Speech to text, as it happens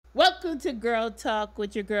Welcome to Girl Talk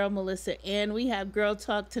with your girl Melissa, and we have Girl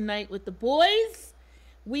Talk tonight with the boys.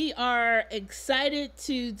 We are excited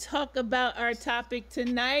to talk about our topic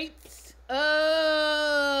tonight.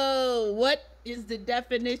 Oh, what is the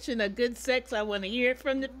definition of good sex? I want to hear it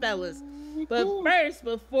from the fellas. But first,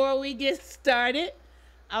 before we get started,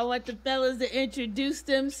 I want the fellas to introduce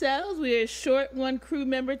themselves. We're a short one crew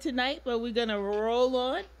member tonight, but we're gonna roll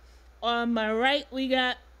on. On my right, we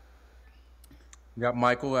got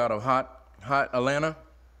Michael out of hot Atlanta.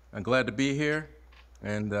 I'm glad to be here,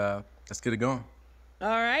 and let's get it going. all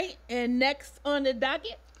right, and next on the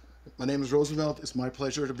docket. My name is Roosevelt. It's my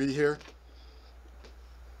pleasure to be here.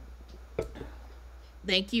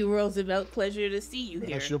 Thank you, Roosevelt. Pleasure to see you here.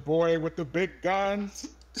 That's your boy with the big guns,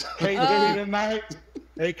 K Diddy tonight,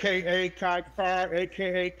 aka Kai Car,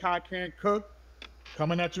 aka Kai Can't Cook,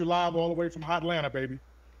 coming at you live all the way from hot Atlanta, baby.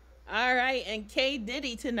 All right, and K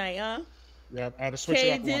Diddy tonight, huh? Yeah, I had to switch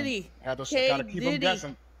K it up. Diddy. Gotta keep Diddy. them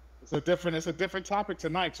guessing. It's a different topic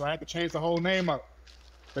tonight, so I had to change the whole name up.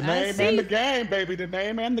 The name see. and the game, baby. The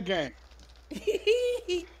name and the game.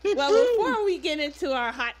 Well, before we get into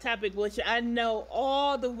our hot topic, which I know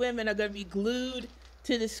all the women are going to be glued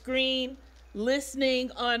to the screen,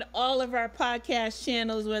 listening on all of our podcast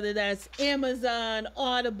channels, whether that's Amazon,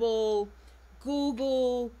 Audible,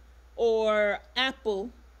 Google, or Apple,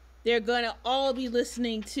 they're going to all be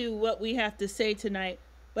listening to what we have to say tonight.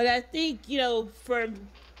 But I think,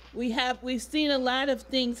 we've seen a lot of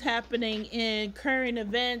things happening in current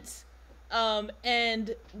events.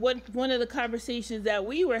 And one of the conversations that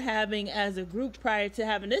we were having as a group prior to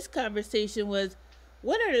having this conversation was,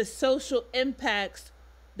 what are the social impacts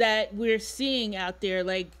that we're seeing out there?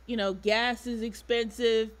 Like, gas is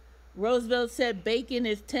expensive. Roosevelt said bacon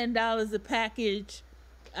is $10 a package.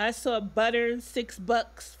 I saw butter,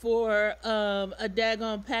 $6 for a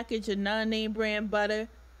daggone package of non-name brand butter.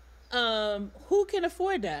 Who can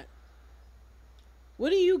afford that?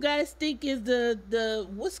 What do you guys think is the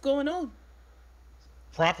what's going on?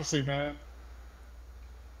 Prophecy, man.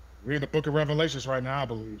 We're in the book of Revelations right now, I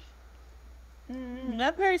believe.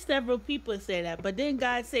 I've heard several people say that, but didn't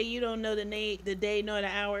God say you don't know the day nor the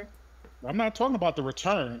hour? I'm not talking about the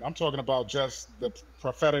return. I'm talking about just the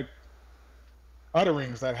prophetic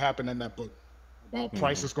utterings that happen in that book about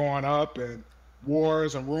prices going up and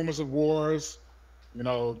wars and rumors of wars,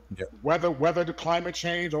 weather, the climate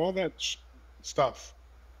change, all that stuff.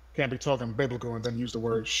 Can't be talking biblical and then use the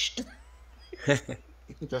word sh.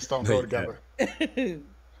 Just don't go together.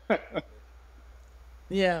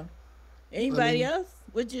 Yeah. Anybody else?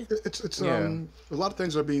 Would you? It's a lot of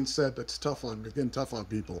things are being said that's tough on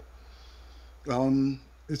people.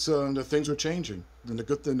 The things are changing, and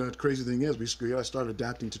the crazy thing is we gotta start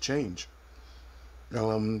adapting to change.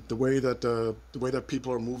 The way that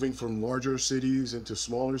people are moving from larger cities into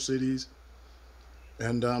smaller cities,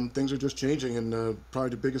 and things are just changing. And probably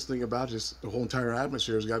the biggest thing about it is the whole entire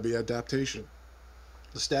atmosphere has got to be adaptation.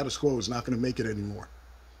 The status quo is not going to make it anymore.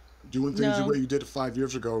 Doing things the way you did it 5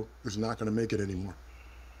 years ago is not going to make it anymore.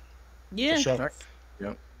 Yeah. Sure.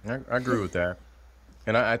 I agree with that,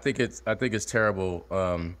 and I think it's terrible.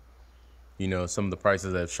 Some of the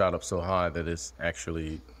prices have shot up so high that it's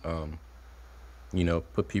actually,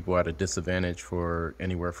 put people at a disadvantage for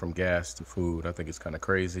anywhere from gas to food. I think it's kind of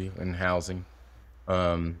crazy, and housing.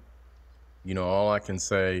 All I can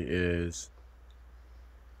say is,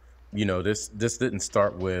 this didn't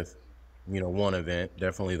start with, one event.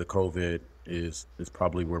 Definitely the COVID is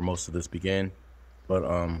probably where most of this began, but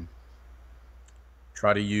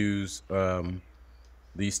try to use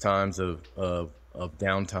these times of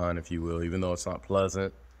downtime, if you will, even though it's not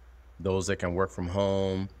pleasant. Those that can work from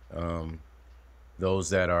home, those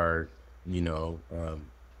that are,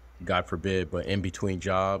 God forbid, but in between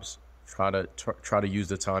jobs, try to use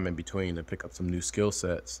the time in between to pick up some new skill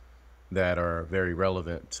sets that are very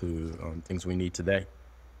relevant to things we need today.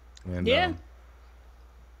 And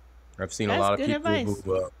I've seen a lot of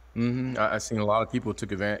people who, I've seen a lot of people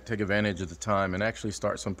take advantage of the time and actually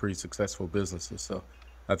start some pretty successful businesses. So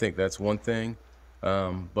I think that's one thing.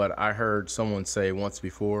 But I heard someone say once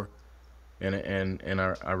before, and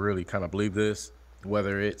I really kind of believe this,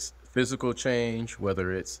 whether it's physical change,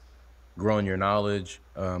 whether it's growing your knowledge,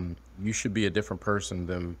 you should be a different person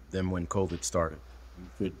than when COVID started.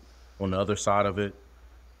 On the other side of it,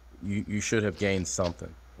 you should have gained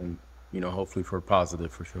something, and hopefully for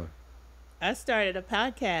positive, for sure. I started a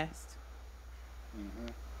podcast.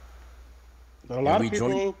 But a lot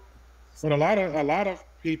of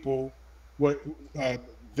people, what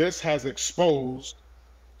this has exposed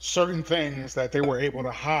certain things that they were able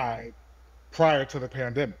to hide prior to the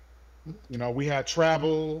pandemic. We had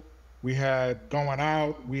travel, we had going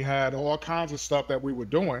out, we had all kinds of stuff that we were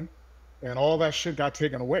doing, and all that shit got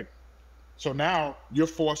taken away. So now you're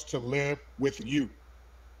forced to live with you.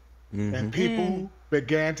 And people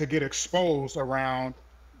began to get exposed around,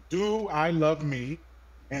 do I love me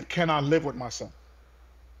and can I live with myself?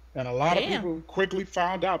 And a lot of people quickly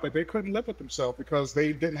found out that they couldn't live with themselves because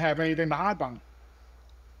they didn't have anything to hide behind.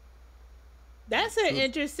 That's an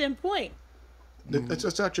interesting point.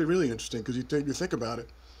 That's actually really interesting because you think about it.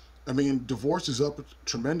 I mean, divorce is up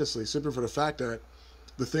tremendously simply for the fact that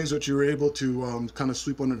the things that you were able to kind of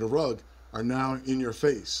sweep under the rug are now in your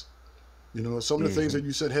face. You know, some of the things that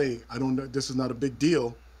you said, hey, I don't know, this is not a big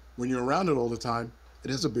deal. When you're around it all the time, it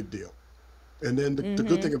is a big deal. And then the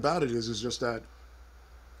good thing about it is just that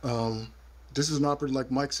this is an opportunity,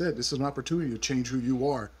 like Mike said, this is an opportunity to change who you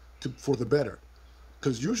are for the better.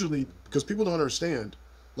 Because people don't understand,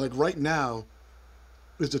 like right now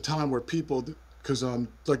is the time where people, because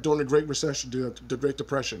like during the Great Recession, the Great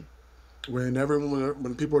Depression,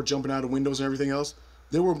 when people were jumping out of windows and everything else,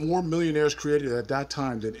 there were more millionaires created at that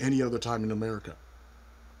time than any other time in America.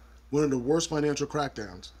 One of the worst financial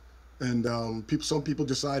crackdowns, and some people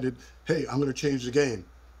decided, hey, I'm going to change the game.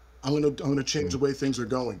 I'm going to change the way things are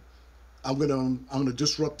going. I'm going to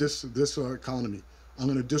disrupt this economy. I'm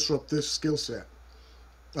going to disrupt this skill set.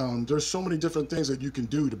 There's so many different things that you can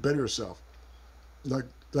do to better yourself. Like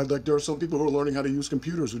there are some people who are learning how to use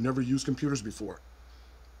computers who never used computers before,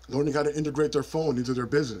 learning how to integrate their phone into their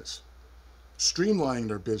business, streamlining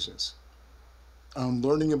their business,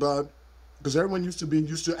 learning about, because everyone used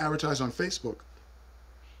to advertise on Facebook.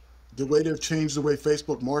 The way they've changed the way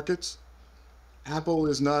Facebook markets, Apple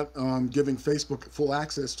is not giving Facebook full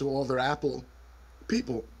access to all their Apple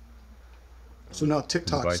people. So now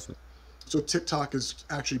TikTok is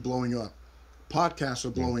actually blowing up. Podcasts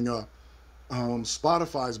are blowing up.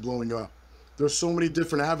 Spotify is blowing up. There's so many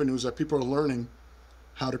different avenues that people are learning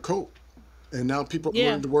how to cope. And now people are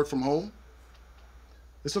learning to work from home.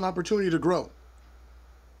 It's an opportunity to grow.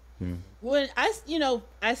 When I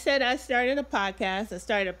said I started a podcast. I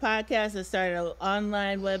started an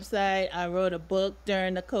online website. I wrote a book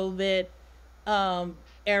during the COVID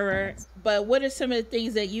era. But what are some of the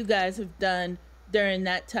things that you guys have done during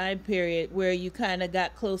that time period where you kind of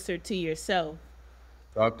got closer to yourself?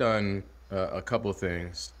 So I've done a couple of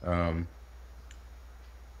things.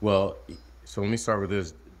 Well, so let me start with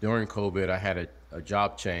this. During COVID, I had a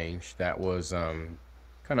job change that was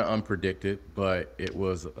kind of unpredicted, but it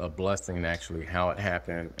was a blessing actually how it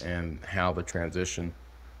happened and how the transition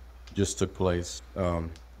just took place.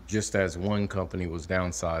 Just as one company was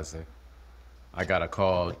downsizing, I got a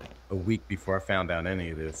call a week before I found out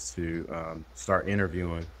any of this to start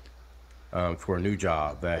interviewing for a new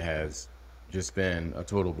job that has just been a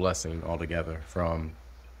total blessing altogether, from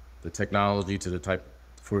the technology to the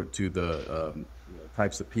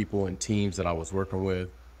types of people and teams that I was working with,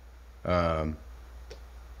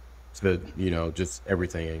 to just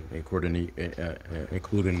everything, including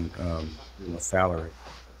salary.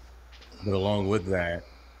 But along with that,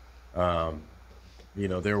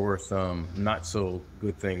 there were some not so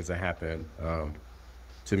good things that happened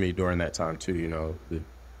to me during that time too.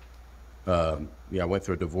 I went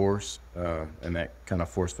through a divorce, and that kind of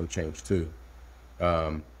forced some change too.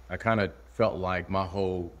 I kind of felt like my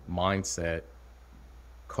whole mindset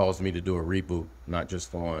caused me to do a reboot, not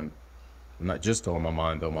just on my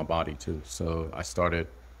mind, though my body too. So I started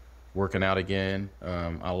working out again.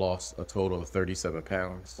 I lost a total of 37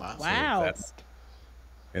 pounds. Wow.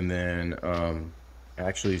 And then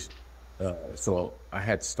so I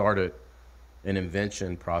had started an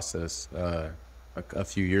invention process a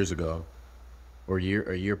few years ago, or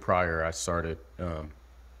a year prior. I started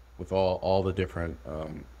with all the different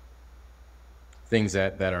things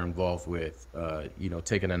that are involved with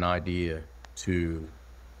taking an idea to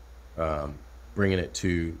bringing it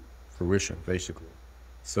to fruition, basically.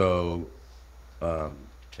 So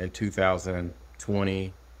in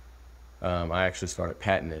 2020, I actually started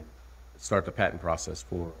the patent process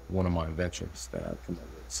for one of my inventions that I've come up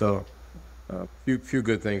with. So a few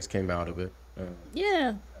good things came out of it.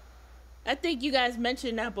 Yeah. I think you guys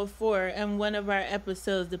mentioned that before in one of our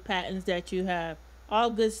episodes, the patents that you have.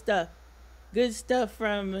 All good stuff. Good stuff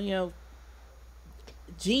from,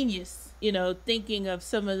 genius, thinking of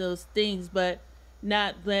some of those things, but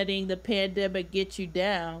not letting the pandemic get you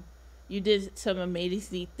down. You did some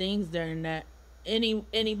amazing things during that.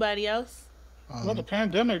 Anybody else? Well, the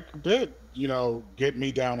pandemic did, get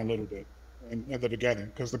me down a little bit in the beginning,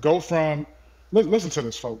 because to go from, listen to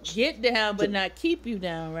this, folks. Get down, but not keep you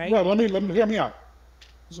down, right? Well, let me hear me out,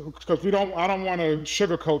 because I don't want to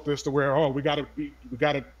sugarcoat this to where we got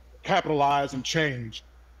to capitalize and change.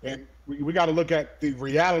 And we got to look at the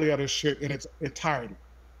reality of this shit in its entirety.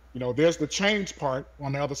 You know, there's the change part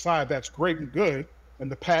on the other side that's great and good,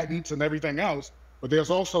 and the patents and everything else, but there's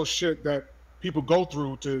also shit that people go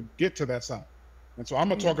through to get to that side. And so I'm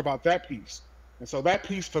gonna talk about that piece. And so that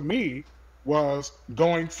piece for me was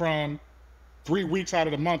going from 3 weeks out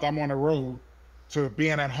of the month I'm on the road to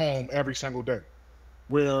being at home every single day,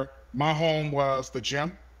 where my home was the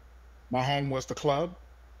gym, my home was the club,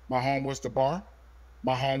 my home was the bar,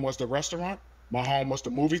 my home was the restaurant, my home was the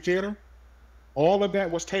movie theater. All of that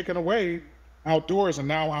was taken away outdoors, and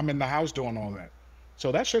now I'm in the house doing all that.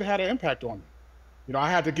 So that shit had an impact on me. You know, I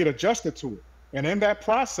had to get adjusted to it. And in that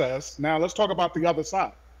process, now let's talk about the other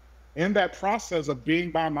side. In that process of being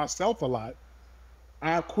by myself a lot,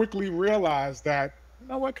 I quickly realized that, you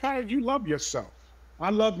know what, Kyle, you love yourself. I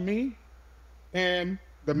love me. And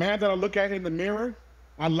the man that I look at in the mirror,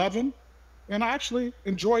 I love him. And I actually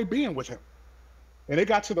enjoy being with him. And it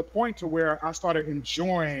got to the point to where I started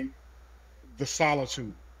enjoying the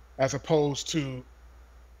solitude as opposed to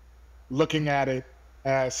looking at it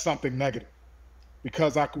as something negative,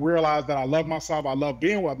 because I realized that I love myself, I love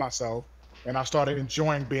being with myself, and I started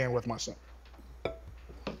enjoying being with myself.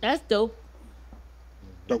 That's dope.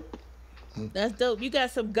 Dope. That's dope. You got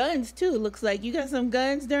some guns too. Looks like you got some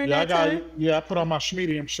guns during that time. Yeah, I put on my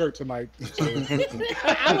Schmedium shirt tonight. So. I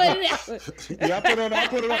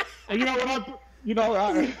put it on. And you know what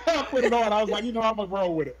I put it on. I was like, you know, I'm gonna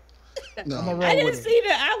roll with it. No. I didn't see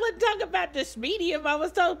that. I wasn't talking about this medium. I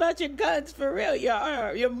was talking about your guns for real.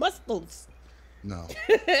 Your muscles. No.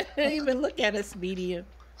 Don't even look at us medium.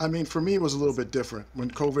 I mean, for me, it was a little bit different. When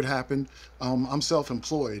COVID happened, I'm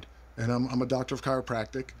self-employed, and I'm a doctor of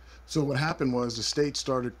chiropractic. So what happened was the state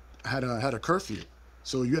had a curfew.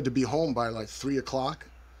 So you had to be home by like 3 o'clock,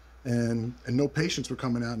 and no patients were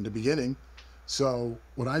coming out in the beginning. So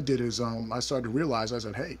what I did is I started to realize, I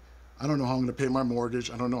said, hey, I don't know how I'm going to pay my mortgage.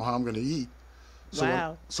 I don't know how I'm going to eat. So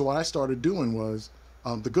Wow. So what I started doing was,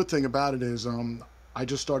 the good thing about it is I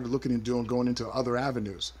just started looking and going into other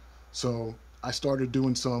avenues. So I started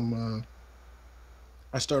doing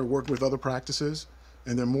I started working with other practices.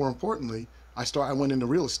 And then more importantly, I went into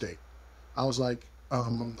real estate. I was like,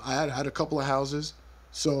 I had a couple of houses.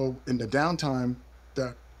 So in the downtime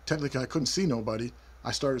that technically I couldn't see nobody,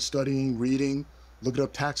 I started studying, reading, looking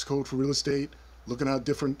up tax code for real estate, looking at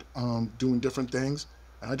doing different things.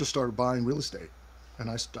 And I just started buying real estate. And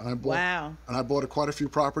I bought quite a few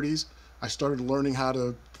properties. I started learning how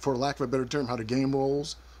to, for lack of a better term, how to game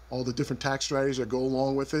rolls, all the different tax strategies that go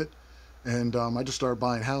along with it. And I just started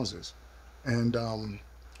buying houses. And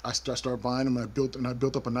I started buying them, and I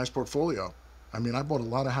built up a nice portfolio. I mean, I bought a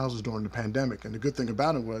lot of houses during the pandemic. And the good thing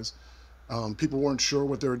about it was people weren't sure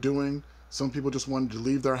what they were doing. Some people just wanted to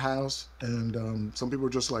leave their house. And some people were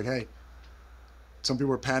just like, hey, some people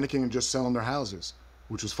were panicking and just selling their houses,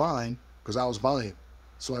 which was fine because I was buying.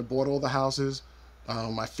 So I bought all the houses.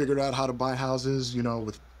 I figured out how to buy houses, you know,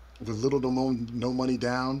 with little to no money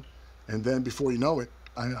down. And then before you know it,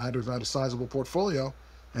 I had a sizable portfolio.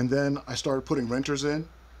 And then I started putting renters in.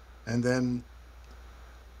 And then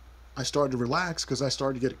I started to relax because I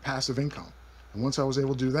started to get passive income. And once I was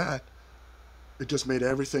able to do that, it just made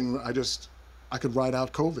everything, I could ride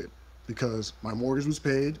out COVID because my mortgage was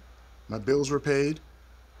paid, my bills were paid,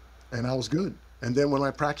 and I was good. And then when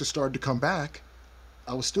my practice started to come back,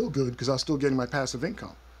 I was still good because I was still getting my passive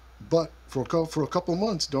income. But for a couple of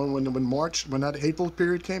months, when that April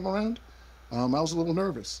period came around, I was a little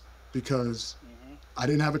nervous because I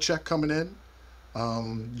didn't have a check coming in.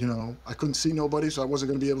 You know, I couldn't see nobody, so I wasn't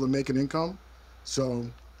going to be able to make an income. So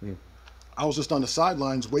I was just on the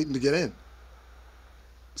sidelines waiting to get in.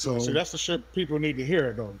 So see, that's the shit people need to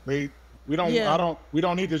hear, though. We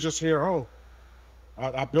don't need to just hear, oh,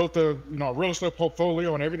 I built a real estate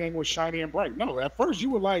portfolio and everything was shiny and bright. No, at first you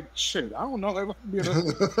were like, shit, I don't know. You know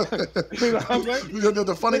what I'm saying?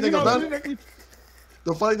 The funny thing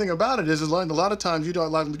about it is like a lot of times you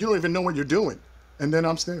don't even know what you're doing. And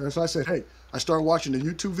then so I said, hey, I started watching the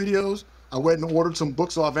YouTube videos. I went and ordered some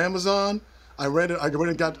books off Amazon. I read it. I went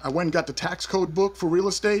and got the tax code book for real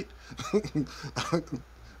estate.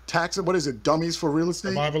 What is it? Dummies for real estate.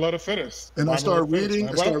 Survival of the fittest. And I started reading.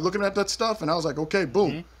 I started looking at that stuff, and I was like, okay,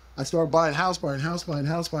 boom. I started buying house.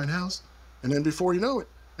 And then before you know it,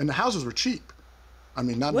 and the houses were cheap. I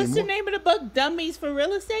mean, not What's anymore. the name of the book? Dummies for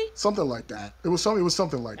Real Estate? Something like that. It was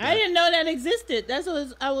something like that. I didn't know that existed. That's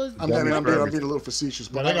what I was. I'm being a little facetious,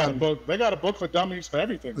 but they got a book. They got a book for dummies for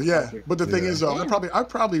everything. Yeah, but the thing is, I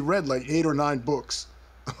probably read like 8 or 9 books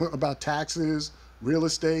about taxes, real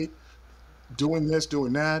estate, doing this,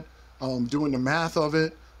 doing that, doing the math of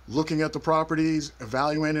it, looking at the properties,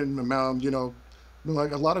 evaluating them,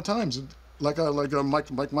 Like a lot of times,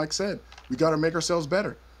 Mike said, we got to make ourselves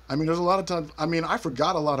better. I mean, there's a lot of times. I mean, I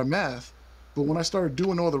forgot a lot of math, but when I started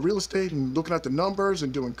doing all the real estate and looking at the numbers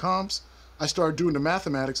and doing comps, I started doing the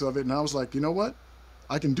mathematics of it, and I was like, you know what,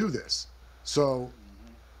 I can do this. So,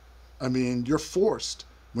 I mean, you're forced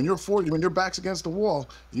when your back's against the wall,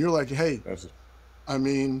 and you're like, hey, I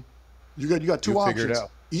mean, you got two options: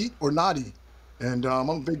 eat or not eat. And I'm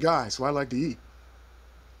a big guy, so I like to eat.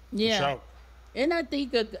 Yeah. And I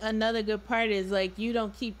think another good part is, like, you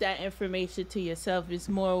don't keep that information to yourself. It's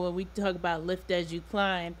more when we talk about lift as you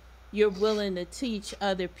climb, you're willing to teach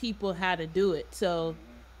other people how to do it. So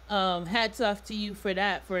hats off to you for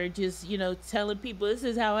that, for just, you know, telling people this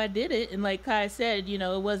is how I did it. And like Kai said, you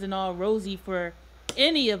know, it wasn't all rosy for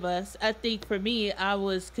any of us. I think for me, I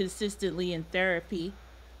was consistently in therapy.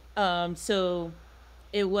 So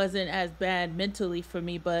it wasn't as bad mentally for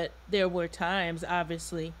me, but there were times,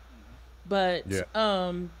 obviously. But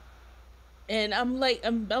and I'm like,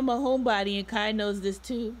 I'm a homebody, and Kai knows this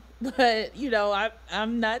too. But you know,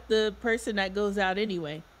 I'm not the person that goes out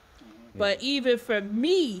anyway. But even for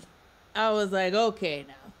me, I was like, okay,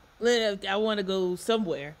 now I want to go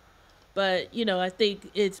somewhere. But you know, I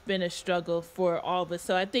think it's been a struggle for all of us.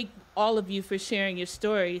 So I thank all of you for sharing your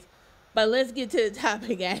stories. But let's get to the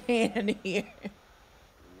topic at hand here.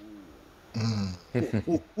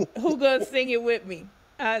 Who gonna sing it with me?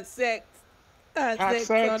 Hot sex. Hot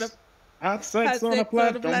sex on the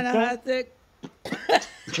platform. Hot sex.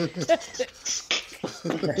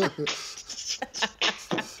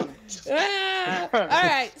 All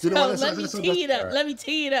right, so let me tee it up. Let me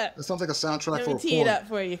tee it up. It sounds like a soundtrack for a porn. Let me tee it up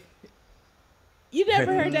for you. You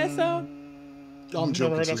never heard that song? I'm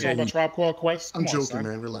joking. Never heard that song by Tribe Called Quest? I'm joking,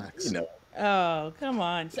 man. Relax. You know. Oh, come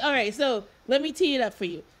on. All right, so let me tee it up for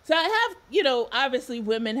you. So I have, you know, obviously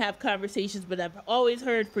women have conversations, but I've always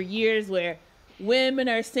heard for years where women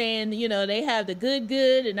are saying, you know, they have the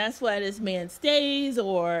good, and that's why this man stays,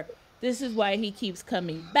 or this is why he keeps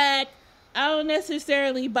coming back. I don't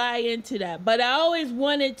necessarily buy into that, but I always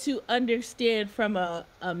wanted to understand from a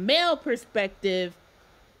male perspective,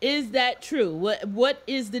 is that true? What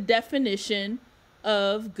is the definition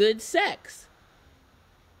of good sex?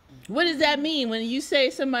 What does that mean when you say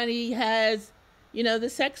somebody has, you know, the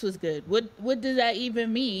sex was good? What does that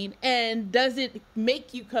even mean? And does it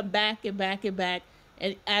make you come back and back and back,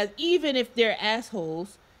 and as even if they're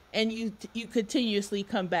assholes, and you continuously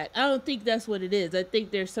come back? I don't think that's what it is. I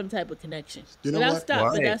think there's some type of connection. You know but I'll what?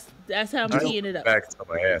 stop. But that's how I'm teeing it up. Back to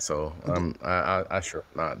my asshole. I sure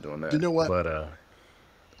not doing that. You know what? But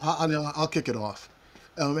I'll kick it off.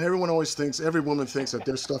 Every woman thinks that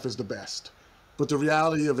their stuff is the best. But the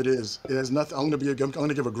reality of it is, it has nothing. I'm going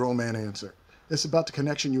to give a grown man answer. It's about the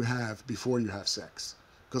connection you have before you have sex.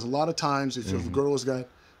 Because a lot of times, if a girl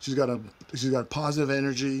she's got positive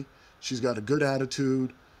energy, she's got a good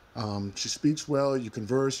attitude, she speaks well, you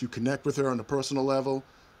converse, you connect with her on a personal level.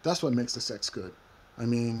 That's what makes the sex good. I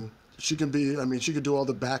mean, she could do all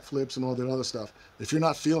the backflips and all that other stuff. If you're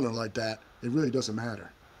not feeling her like that, it really doesn't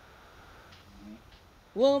matter.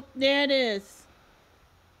 Well, there it is.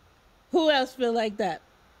 Who else feel like that?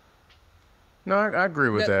 no, I agree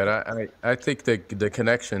with that. I think that the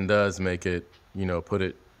connection does make it, you know, put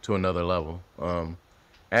it to another level.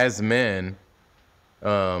 As men,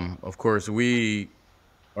 of course, we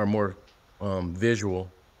are more visual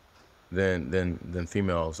than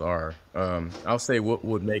females are. I'll say what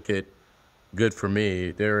would make it good for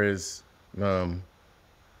me. There is the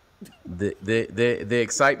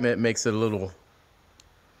excitement makes it a little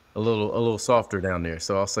softer down there.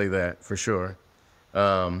 So I'll say that for sure.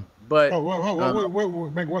 But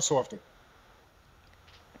wait, make what softer?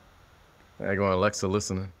 I go on Alexa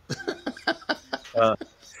listening. Oh,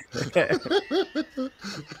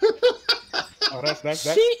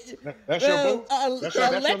 that's your boo?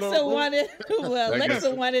 Alexa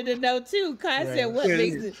wanted to know too. Kai said, "What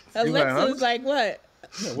makes it?" Alexa was like, "What?"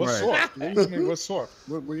 Yeah, what's soft? What do you mean what's soft?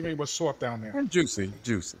 What do you mean what's soft down there? Juicy.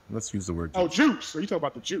 Let's use the word. Oh, juice. So you talk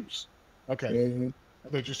about the juice? Okay. I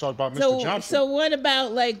thought you talked about Mr. Johnson. So what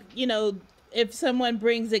about, like, you know, if someone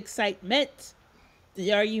brings excitement,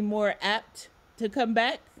 are you more apt to come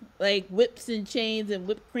back? Like whips and chains and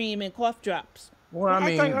whipped cream and cough drops. Well, I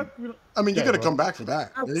mean, you're gonna come back for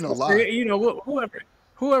that. You know, lie. You know, whoever,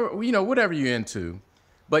 you know, whatever you're into,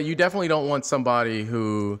 but you definitely don't want somebody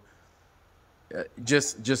who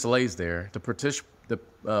just lays there. The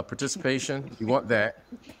participation, you want that.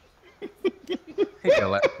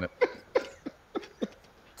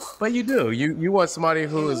 But you do. You want somebody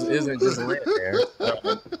who isn't just laying there.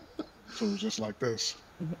 So just like this.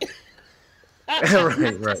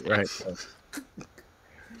 right.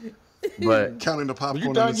 But Counting the Are popcorn you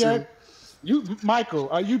in done the yet? ceiling. Michael,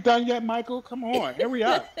 are you done yet, Michael? Come on, hurry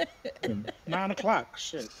up. 9 o'clock,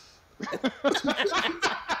 shit.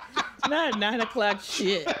 Not 9 o'clock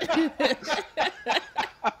shit.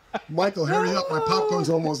 Michael, hurry up! My popcorn's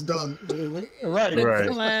almost done. Right. The Right.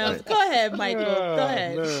 clowns. Right. Go ahead, Michael. Go Oh,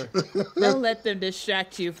 ahead. man. Don't let them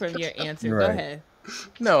distract you from your answer. Go Right. ahead.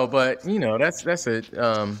 No, but that's it.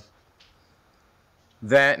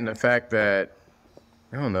 That and the fact that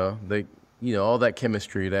I don't know, all that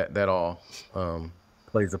chemistry that all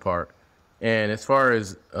plays a part. And as far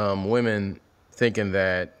as women thinking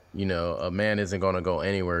that a man isn't going to go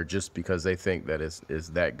anywhere just because they think that is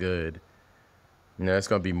that good, it's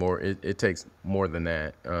going to be more. It takes more than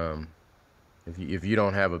that. If you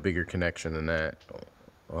don't have a bigger connection than that,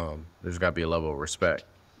 there's got to be a level of respect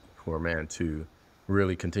for a man to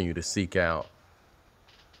really continue to seek out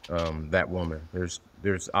that woman.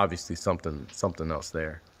 There's obviously something else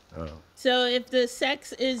there. So if the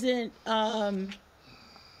sex isn't,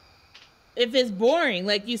 if it's boring,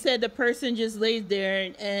 like you said, the person just lays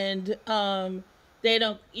there and they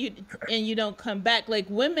don't, you don't come back. Like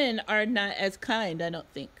women are not as kind, I don't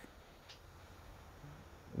think.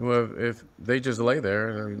 Well, if they just lay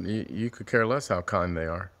there, you could care less how kind they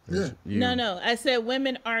are. Yeah. No. I said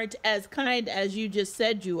women aren't as kind as you just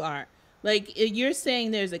said you are. Like you're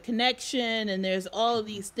saying there's a connection and there's all of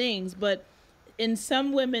these things, but in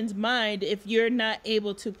some women's mind, if you're not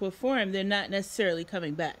able to perform, they're not necessarily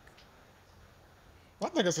coming back. I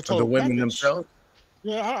think it's a The total women package. themselves.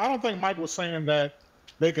 Yeah, I don't think Mike was saying that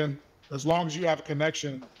they can, as long as you have a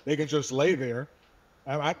connection, they can just lay there.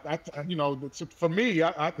 For me,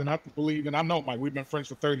 I believe, and I know Mike, we've been friends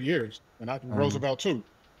for 30 years, and Roosevelt too.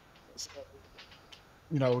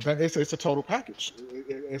 It's a total package.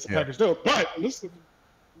 It's a package deal. But listen,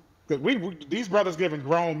 because these brothers giving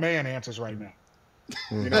grown man answers right now.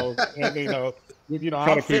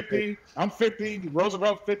 I'm 50,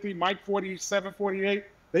 Roosevelt 50, Mike 47, 48.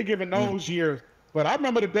 They giving those years. But I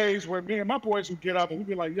remember the days where me and my boys would get up and we'd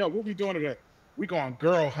be like, yo, what we doing today? We going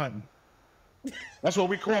girl hunting. That's what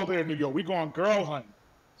we call there in New York. We going girl hunting.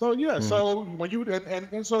 So so when you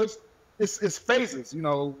and so it's phases,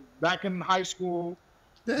 back in high school,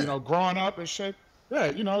 growing up and shit.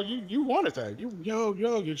 Yeah, you wanted that.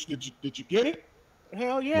 Did you get it?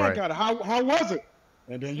 Hell yeah, Right. I got it. How was it?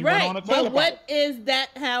 And then you went on to tell But about what it. is that?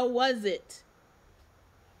 How was it?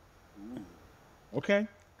 Okay.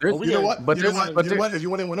 You know what? But you know there's- what? You know what? If you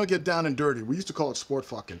want to get down and dirty, we used to call it sport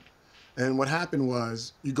fucking. And what happened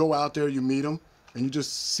was, you go out there, you meet them, and you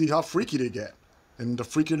just see how freaky they get. And the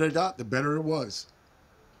freakier they got, the better it was.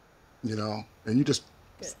 And you just,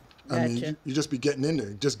 Gotcha. you just be getting in there,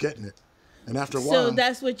 just getting it. And after a So while,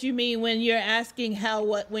 that's what you mean when you're asking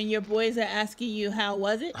when your boys are asking you how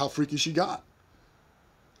was it? how freaky she got.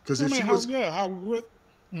 Because I if mean, she was,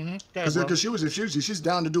 because if she's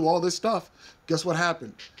down to do all this stuff, guess what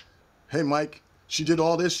happened? Hey, Mike, she did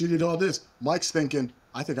all this, Mike's thinking,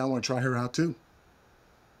 I think I want to try her out too.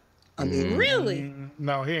 I mean, Really?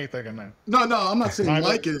 no, he ain't thinking that. no, I'm not saying Mike-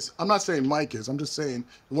 Mike is. I'm not saying Mike is. I'm just saying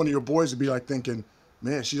one of your boys would be like thinking,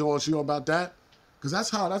 man, she all about that? Because that's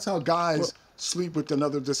how guys sleep with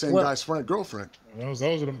the same guy's girlfriend. Those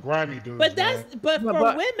are them grimy dudes. But man.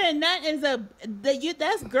 for women, that is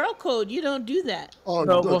that's girl code. You don't do that. Oh,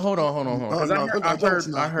 No, good. well, hold on. Because no, it's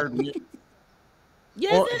I not. heard.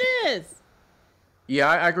 Yes, Well, it is. Yeah,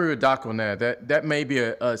 I agree with Doc on that. That may be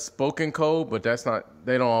a spoken code, but that's not.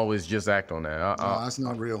 They don't always just act on that. No, that's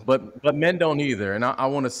not real. But men don't either, and I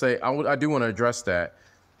want to say I do want to address that.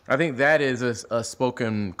 I think that is a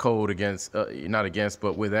spoken code against, not against,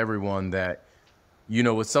 but with everyone that,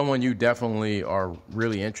 with someone you definitely are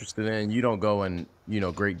really interested in, you don't go in,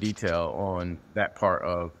 great detail on that part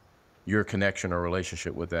of your connection or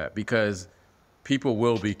relationship with that, because people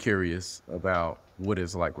will be curious about what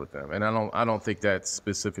it's like with them. And I don't think that's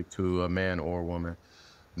specific to a man or a woman,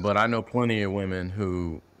 but I know plenty of women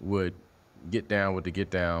who would get down with the get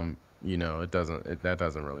down. That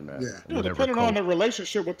doesn't really matter. Yeah. Depending on the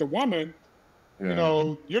relationship with the woman,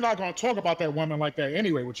 you're not going to talk about that woman like that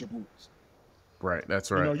anyway with your boys. Right, that's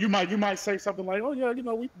right. You might say something like, "Oh yeah,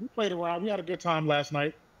 we played around, we had a good time last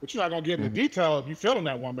night," but you're not going to get into detail if you feeling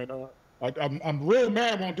that woman. I'm real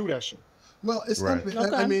man won't do that shit. Well, it's Right.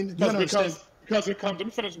 not, I mean, you gotta understand. Because it comes. Let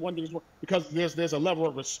me finish one thing. Because there's a level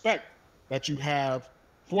of respect that you have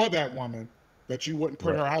for that woman that you wouldn't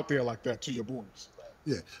put her out there like that to your boys.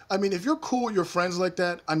 Yeah. I mean, if you're cool with your friends like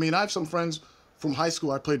that, I mean, I have some friends from high school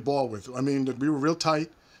I played ball with. I mean, we were real tight.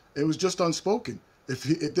 It was just unspoken. If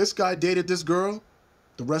this guy dated this girl,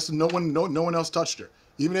 the rest of no one else touched her.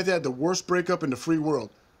 Even if they had the worst breakup in the free world,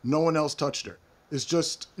 no one else touched her. It's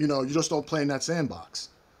just, you know, you just don't play in that sandbox.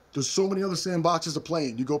 There's so many other sandboxes to play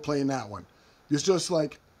in. You go play in that one. It's just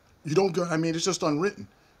like, you don't go, I mean, it's just unwritten.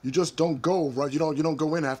 You just don't go, right? You don't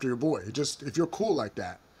go in after your boy. It just, if you're cool like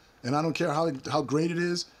that, and I don't care how great it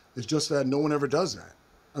is, it's just that no one ever does that.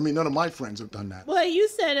 I mean, none of my friends have done that. Well, you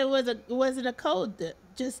said wasn't a code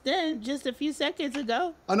just then, just a few seconds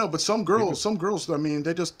ago. I know, but some girls, I mean,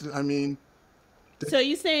 they just, I mean. So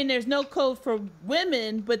you're saying there's no code for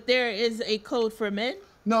women, but there is a code for men?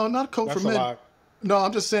 No, not a code for men. No,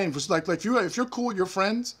 I'm just saying, like if you're cool with your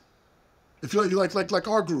friends, if you like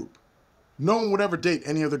our group, no one would ever date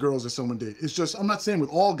any of the girls that someone date. It's just, I'm not saying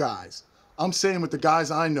with all guys. I'm saying with the guys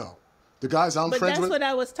I know, the guys I'm friends with. But that's what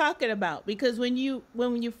I was talking about, because when you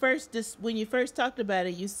first talked about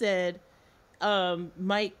it, you said,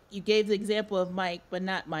 Mike. You gave the example of Mike, but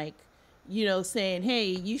not Mike. You know, saying, hey,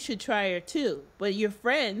 you should try her too. But you're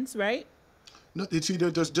friends, right? No, you see,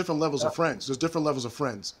 there's different levels of friends. There's different levels of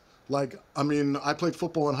friends. Like, I mean, I played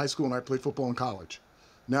football in high school and I played football in college.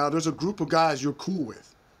 Now, there's a group of guys you're cool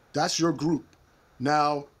with. That's your group.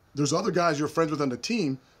 Now, there's other guys you're friends with on the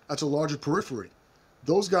team. That's a larger periphery.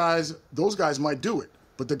 Those guys might do it.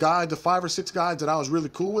 But the 5 or 6 guys that I was really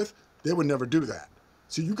cool with, they would never do that.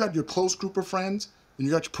 So you got your close group of friends and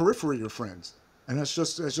you got your periphery of friends. And that's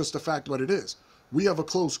just the fact what it is. We have a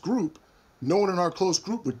close group. No one in our close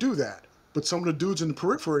group would do that. But some of the dudes in the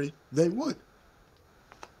periphery, they would.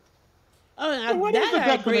 Oh, that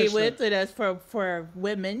I agree with. It as for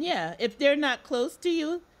women, yeah. If they're not close to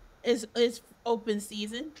you, it's open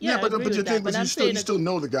season. Yeah, but you think, but you still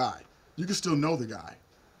know the guy. You can still know the guy.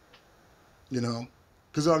 You know,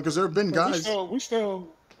 because there have been guys. We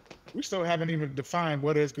still haven't even defined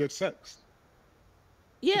what is good sex.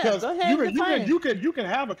 Yeah, because go ahead. You can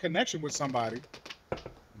have a connection with somebody,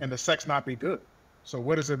 and the sex not be good. So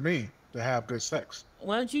what does it mean to have good sex?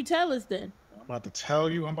 Why don't you tell us then? I'm about to tell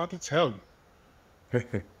you.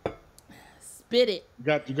 Spit it. You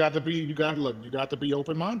got to be open-minded. You gotta be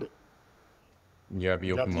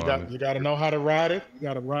open-minded. You got to know how to ride it. You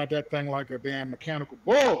got to ride that thing like a damn mechanical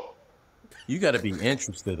bull. You got to be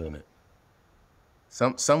interested in it.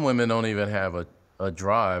 Some women don't even have a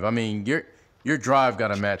drive. I mean, your drive got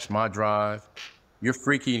to match my drive. Your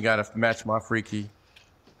freaky got to match my freaky.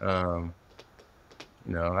 I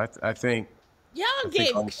think. Y'all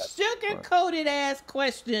get sugar-coated ass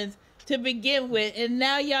questions to begin with, and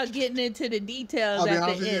now y'all getting into the details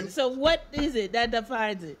at the end. So what is it that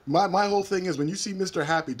defines it? My whole thing is, when you see Mr.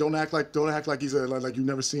 Happy, don't act like he's like you've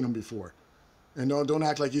never seen him before, and don't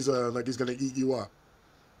act like he's gonna eat you up.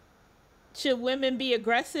 Should women be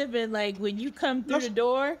aggressive and like when you come through the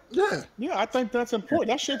door? Yeah, I think that's important.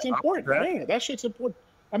 That shit's important. Man, that shit's important.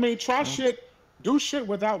 I mean, do shit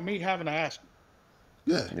without me having to ask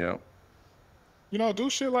you. Yeah. You know, do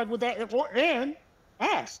shit like with that, and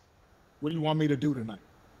ask, what do you want me to do tonight?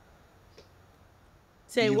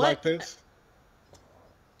 Say do you what? Like this?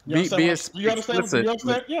 You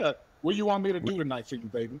understand? Yeah. What do you want me to do tonight for you,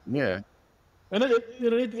 baby? Yeah. And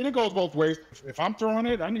it goes both ways. If I'm throwing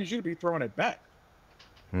it, I need you to be throwing it back.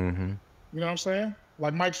 Mm-hmm. You know what I'm saying?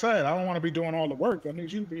 Like Mike said, I don't want to be doing all the work. I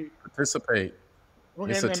need you to be participate.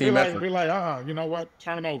 It's a team effort. Be like, you know what?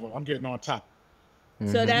 Turn over. I'm getting on top.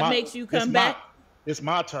 Mm-hmm. So that makes you come back? It's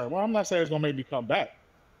my turn. Well, I'm not saying it's gonna make me come back.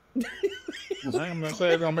 I'm not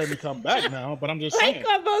saying it's gonna make me come back now, but I'm just saying. Mike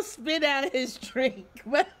almost spit out his drink.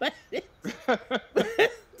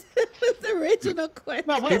 The original question.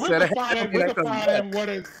 No, we're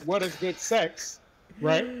defining what is good sex,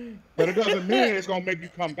 right? But it doesn't mean it's gonna make you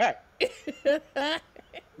come back.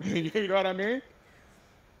 You know what I mean?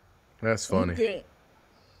 That's funny.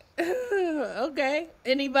 Okay.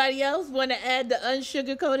 Anybody else want to add the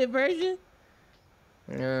unsugar-coated version?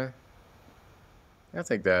 Yeah. I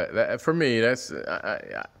think that for me, that's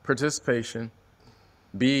participation.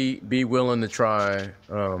 Be willing to try,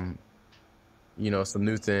 some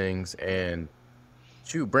new things, and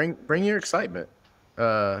bring your excitement.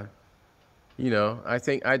 I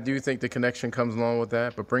do think the connection comes along with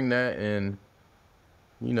that, but bring that and,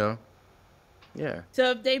 yeah.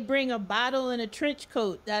 So if they bring a bottle and a trench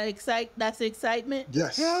coat, that's excitement?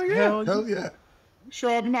 Yes. Hell yeah. Hell yeah.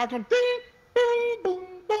 Sure, I'm not gonna ding, boom, boom,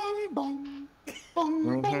 boom, boom,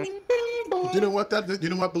 boom. You know what?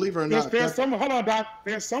 Believe it or not, there's someone. Hold on, Doc.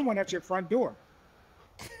 There's someone at your front door.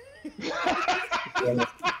 You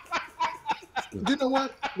know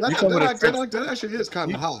what? That actually is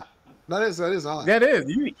kind of hot. That is hot. That is.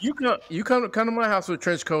 You come to my house with a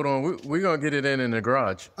trench coat on. We're gonna get it in the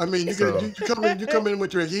garage. I mean, you come in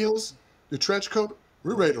with your heels, your trench coat.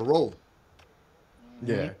 We're ready to roll.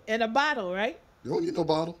 Yeah. And a bottle, right? You don't need no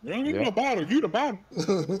bottle. You don't need no bottle. You the bottle.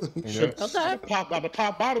 Yeah. Okay.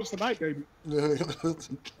 Pop bottles tonight, baby.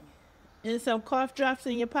 And some cough drops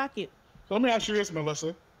in your pocket. So let me ask you this,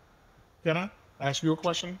 Melissa. Can I ask you a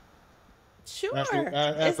question? Sure.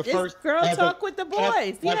 As the first girl talk with the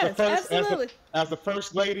boys. Yes, absolutely. As the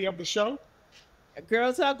first lady of the show.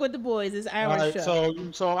 Girl talk with the boys is our show.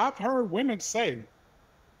 So I've heard women say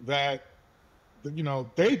that, you know,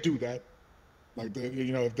 they do that. Like,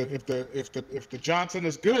 you know, if the Johnson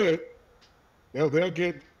is good, they'll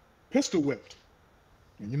get pistol whipped.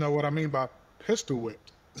 And you know what I mean by pistol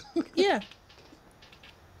whipped. Yeah.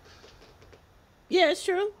 Yeah, it's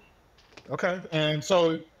true. Okay, and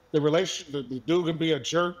so the dude can be a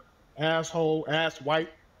jerk, asshole, ass white,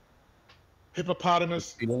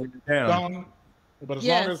 hippopotamus, down, but as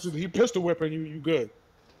long as he pistol whipping you, you good.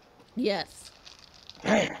 Yes.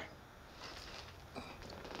 Damn.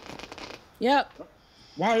 Yep.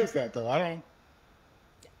 Why is that though? I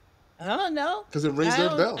don't know. Because it rings their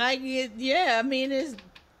bell. I mean, it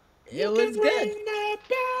was good.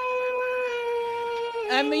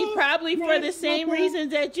 I mean, probably for the same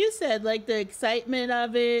reasons that you said, like the excitement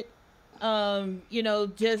of it, you know,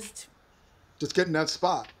 just getting that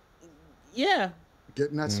spot. Yeah.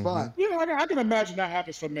 Getting that spot. Yeah, I can imagine that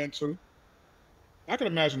happens for men too. I can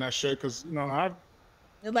imagine that shit because, you know,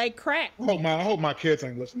 like crack. I hope my kids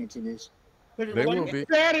ain't listening to this. They will be.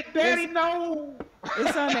 Daddy, no.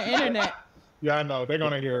 It's on the internet. Yeah, I know. They're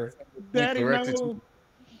gonna hear it. Daddy, no.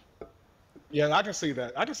 Yeah, I can see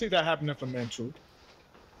that. I can see that happening for men too.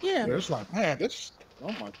 Yeah. It's like, man, this.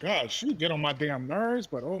 Oh my God, she get on my damn nerves,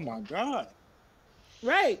 but oh my God.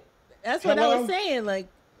 Right. That's what I was saying. Like,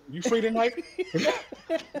 you free tonight?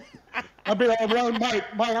 I'll be like, well, Mike,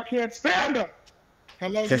 I can't stand her.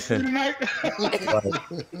 Hello, you free tonight?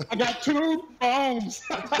 I got 2 phones.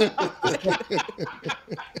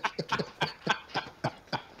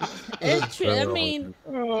 It's true. I mean,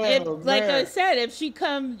 like I said, if she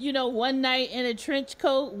comes, you know, one night in a trench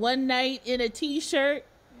coat, one night in a t-shirt,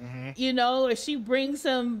 you know, or she brings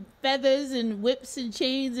some feathers and whips and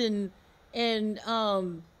chains and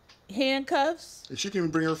handcuffs. If she can even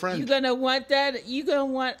bring her friend. You're gonna want that. You're gonna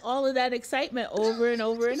want all of that excitement over and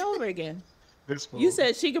over and over again. You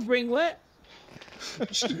said she could bring what?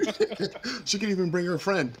 She can even bring her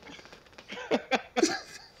friend.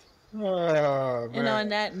 And on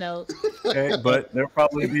that note, okay, but there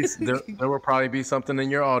will probably be something in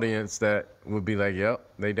your audience that would be like, "Yep,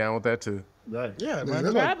 they down with that too." Right? Yeah,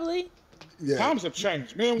 man. Probably. Yeah. Times have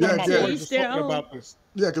changed. Me and one of my boys just talking about this.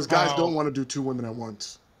 Yeah, because guys don't want to do 2 women at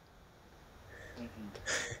once.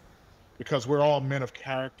 Because we're all men of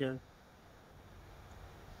character,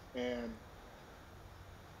 and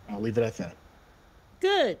I'll leave it at that.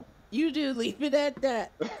 Good. You do leave it at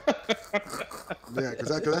that. Yeah,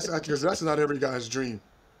 because that's not every guy's dream.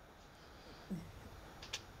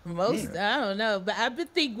 I don't know, but I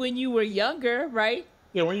would think when you were younger, right?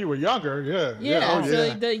 Yeah, when you were younger, yeah. Yeah,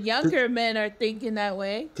 so the younger men are thinking that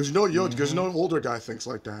way. Because no older guy thinks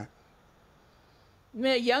like that.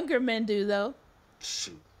 Yeah, younger men do though.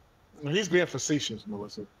 Shoot. He's being facetious,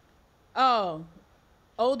 Melissa. Oh,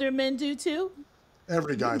 older men do too?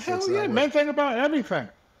 Every guy thinks that way. Men think about everything.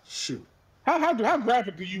 Shoot. How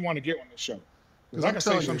graphic do you want to get on the show? Because I can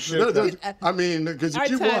say some shit. I mean, because our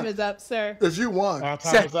time is up, sir. If you want, our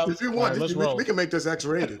time is up. If you want, we can make this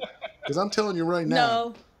X-rated. Because I'm telling you right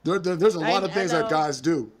now, there's a lot of things that guys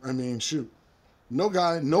do. I mean, shoot, no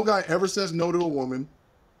guy ever says no to a woman.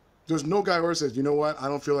 There's no guy who ever says, you know what, I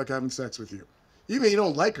don't feel like having sex with you. Even if you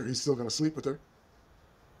don't like her, he's still gonna sleep with her.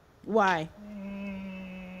 Why?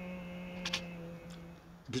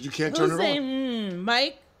 Because you can't turn her on.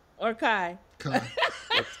 Mike or Kai? Kai.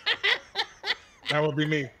 That would be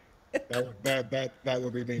me. That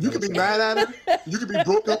would be me. You could be mad at her. You could be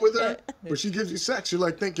broke up with her, but she gives you sex. You're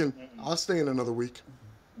like thinking, I'll stay in another week.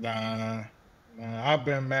 Nah. I've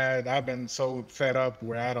been mad. I've been so fed up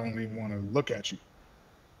where I don't even want to look at you.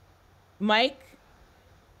 Mike?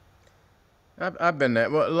 I've been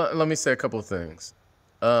that. Well, let me say a couple of things.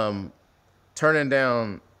 Turning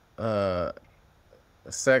down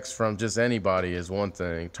sex from just anybody is one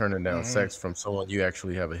thing. Turning down sex from someone you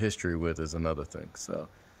actually have a history with is another thing. So,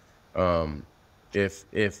 if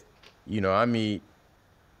you know, I meet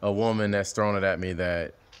a woman that's throwing it at me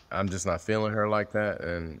that I'm just not feeling her like that,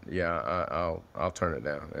 and yeah, I'll turn it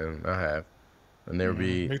down, and I have. And there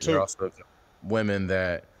are also women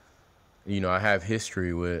that, you know, I have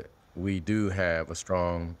history with. We do have a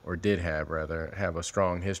strong, or did have rather, have a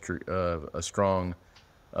strong history of a strong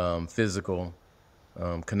physical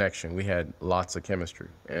connection. We had lots of chemistry,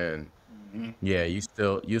 and yeah, you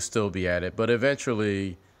still be at it, but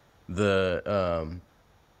eventually the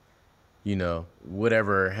you know,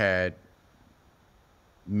 whatever had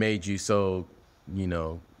made you so, you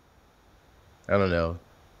know, I don't know,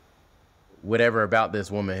 whatever about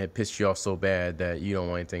this woman had pissed you off so bad that you don't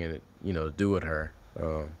want anything to, you know, do with her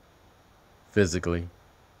physically.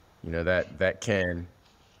 You know, that can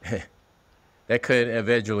that could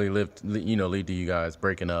eventually lead to you guys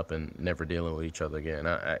breaking up and never dealing with each other again.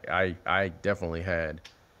 I definitely had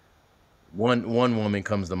one woman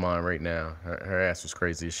comes to mind right now. Her ass was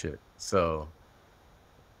crazy as shit. So,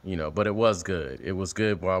 you know, but it was good. It was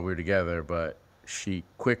good while we were together, but she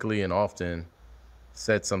quickly and often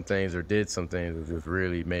said some things or did some things that just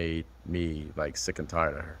really made me like sick and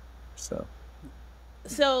tired of her.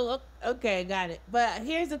 So, okay, got it. But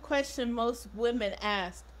here's a question most women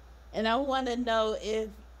ask, and I want to know if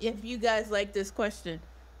you guys like this question.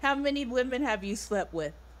 How many women have you slept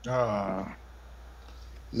with? No.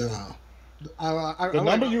 The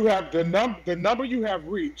number you have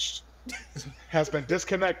reached has been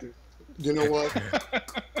disconnected. You know what?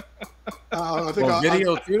 I think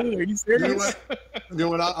video too. Are you serious? You know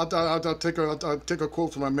what? I'll take a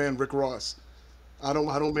quote from my man Rick Ross. I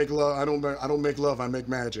don't make love. I don't make love. I make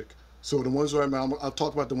magic. So the ones who I'll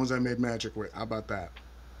talk about the ones I made magic with. How about that?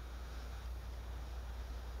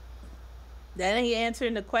 That ain't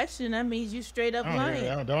answering the question. That means you straight up lying.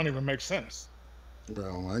 That don't even make sense.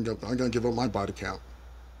 Well, I ain't gonna give up my body count.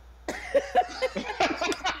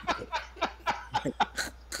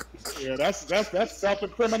 Yeah, that's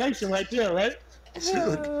self-incrimination right there, right?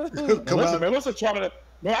 Come on, man. Listen, man,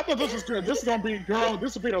 I thought this was good. This is gonna be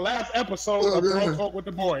This will be the last episode of Girl Talk with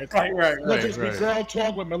the Boys. Right. This will be Girl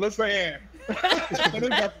Talk with Melissa Ann.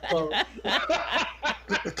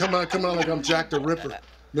 Come on, like I'm Jack the Ripper.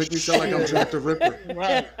 Make me sound like I'm Jack the Ripper.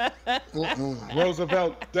 Right.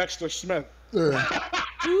 Roosevelt, Dexter Smith. Yeah.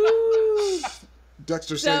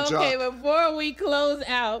 Dexter St. John. Okay, before we close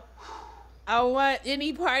out, I want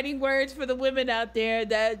any parting words for the women out there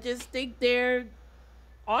that just think they're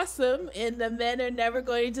awesome and the men are never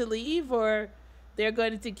going to leave or they're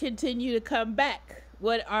going to continue to come back.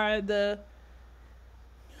 What are the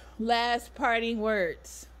last parting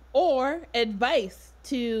words or advice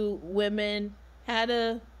to women how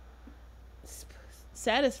to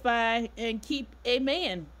satisfy and keep a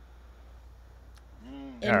man?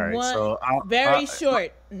 All right, so very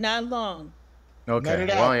short, not long. Okay,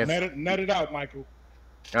 nut it out, Michael.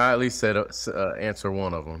 I at least said answer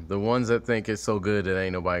one of them. The ones that think it's so good that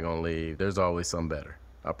ain't nobody gonna leave. There's always some better.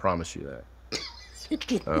 I promise you that.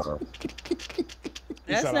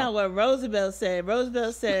 That's not what Roosevelt said.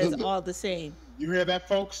 Roosevelt said it's all the same. You hear that,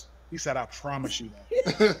 folks? He said, "I promise you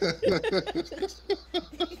that."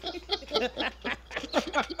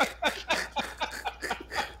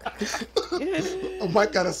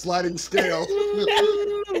 Mike got a sliding scale.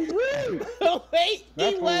 Wait,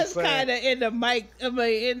 he was kind of in the mic,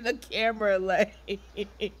 in the camera, like.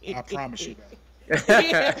 I promise you that.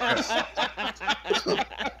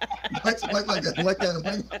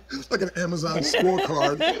 like an Amazon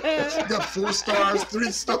scorecard. You got 4 stars,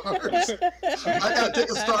 3 stars. I gotta take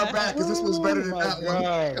a star back because this was better than that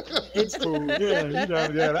one. It's cool. Yeah,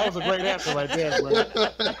 that was a great answer right there, bro.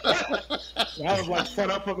 I was like set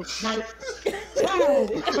up for the snipe.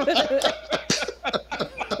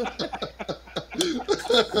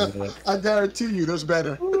 I guarantee you, there's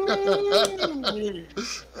better.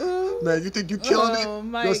 Man, you think you're killing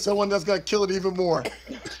it? There's someone that's gonna kill it even more.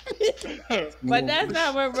 But that's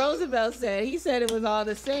not what Roosevelt said. He said it was all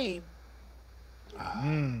the same.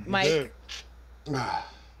 Mike. That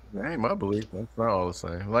ain't my belief. That's not all the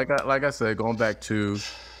same. Like I said, going back to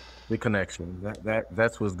the connection.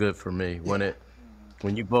 That's what's good for me when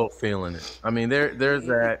you both feeling it. I mean, there's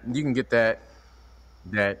that you can get that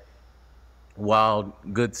wild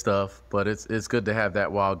good stuff, but it's good to have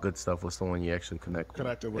that wild good stuff with someone you actually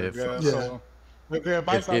connected with. So the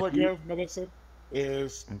advice I would give, Melissa,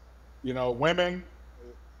 is women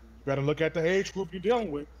better look at the age group you're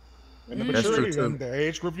dealing with and the maturity and the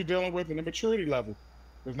age group you're dealing with and the maturity level.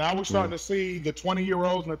 Because now we're starting to see the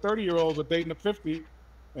 20-year-olds and the 30-year-olds are dating the 50,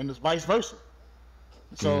 and it's vice versa.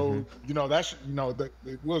 So that's what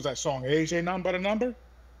was that song? Age ain't nothing but a number.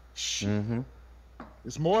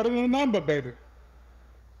 It's more than a number, baby.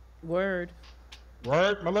 Word,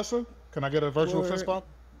 Melissa. Can I get a virtual fist bump?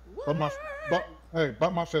 Bump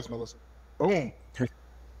my fist, Melissa. Boom.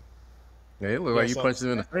 Yeah, it looked like you punched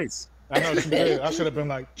him in the face. I know she did. I should have been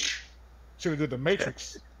like, should have did the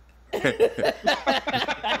Matrix.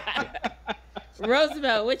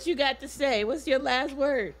 Roosevelt, what you got to say? What's your last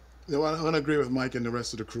word? I want to agree with Mike and the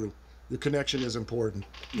rest of the crew. Your connection is important.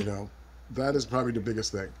 That is probably the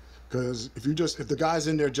biggest thing. Because if the guy's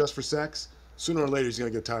in there just for sex, sooner or later he's gonna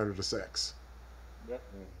get tired of the sex.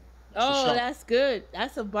 Oh, sure. that's good.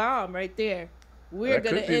 That's a bomb right there. We're That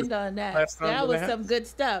going could to be end the on that. last time That that was happens. some good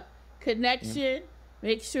stuff. Connection.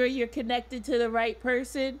 Make sure you're connected to the right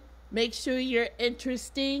person. Make sure you're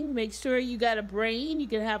interesting. Make sure you got a brain. You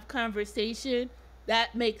can have conversation.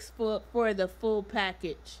 That makes for the full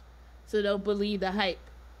package. So don't believe the hype.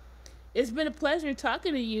 It's been a pleasure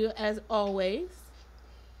talking to you as always.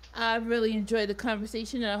 I really enjoyed the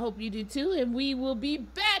conversation, and I hope you do too. And we will be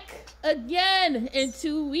back again in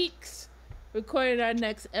 2 weeks, recording our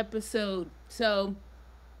next episode. So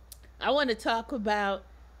I want to talk about,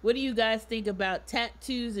 what do you guys think about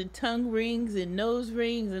tattoos and tongue rings and nose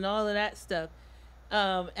rings and all of that stuff,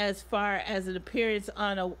 as far as an appearance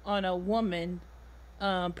on a woman,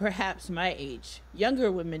 perhaps my age.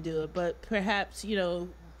 Younger women do it, but perhaps, at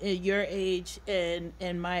your age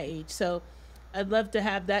and my age. So I'd love to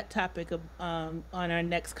have that topic on our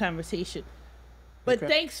next conversation. But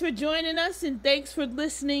thanks for joining us, and thanks for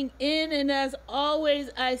listening in. And as always,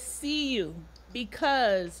 I see you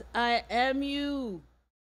because I am you.